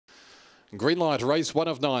Green light, race 1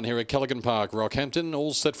 of 9 here at Callaghan Park. Rockhampton,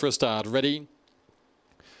 all set for a start. Ready?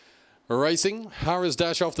 Racing. Hara's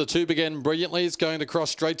Dash off the 2 began brilliantly. It's going to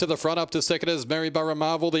cross straight to the front. Up to second is Maryborough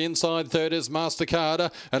Marvel. The inside third is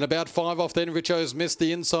Mastercard. And about 5 off then, Richo's missed.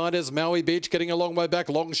 The inside is Maui Beach getting a long way back.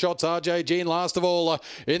 Long shots, RJ Jean last of all.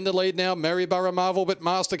 In the lead now, Maryborough Marvel, but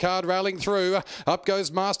Mastercard railing through. Up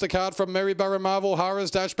goes Mastercard from Maryborough Marvel.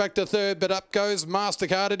 Hara's Dash back to third, but up goes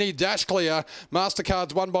Mastercard and he dash clear.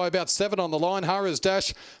 Mastercard's won by about 7 on the line. Hara's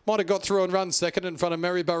Dash might have got through and run second in front of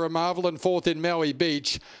Maryborough Marvel and fourth in Maui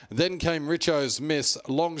Beach. Then came Richo's Miss,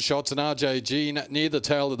 Long Shots and RJ Jean near the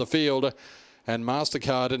tail of the field, and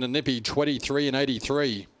Mastercard in a nippy 23 and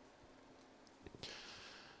 83.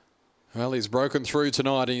 Well, he's broken through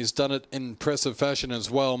tonight and he's done it in impressive fashion as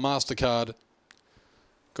well. Mastercard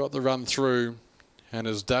got the run through and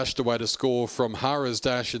has dashed away to score from Hara's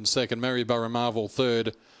Dash in second, Maryborough Marvel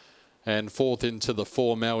third, and fourth into the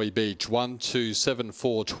 4 Maui Beach. 1, 2, 7,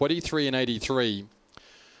 4, 23 and 83.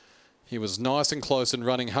 He was nice and close in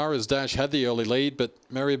running. Hara's Dash had the early lead, but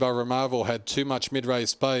Maryborough Marvel had too much mid-race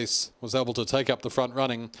space, was able to take up the front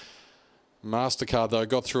running. Mastercard, though,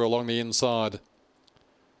 got through along the inside.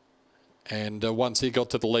 And once he got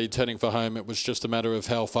to the lead, turning for home, it was just a matter of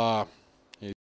how far.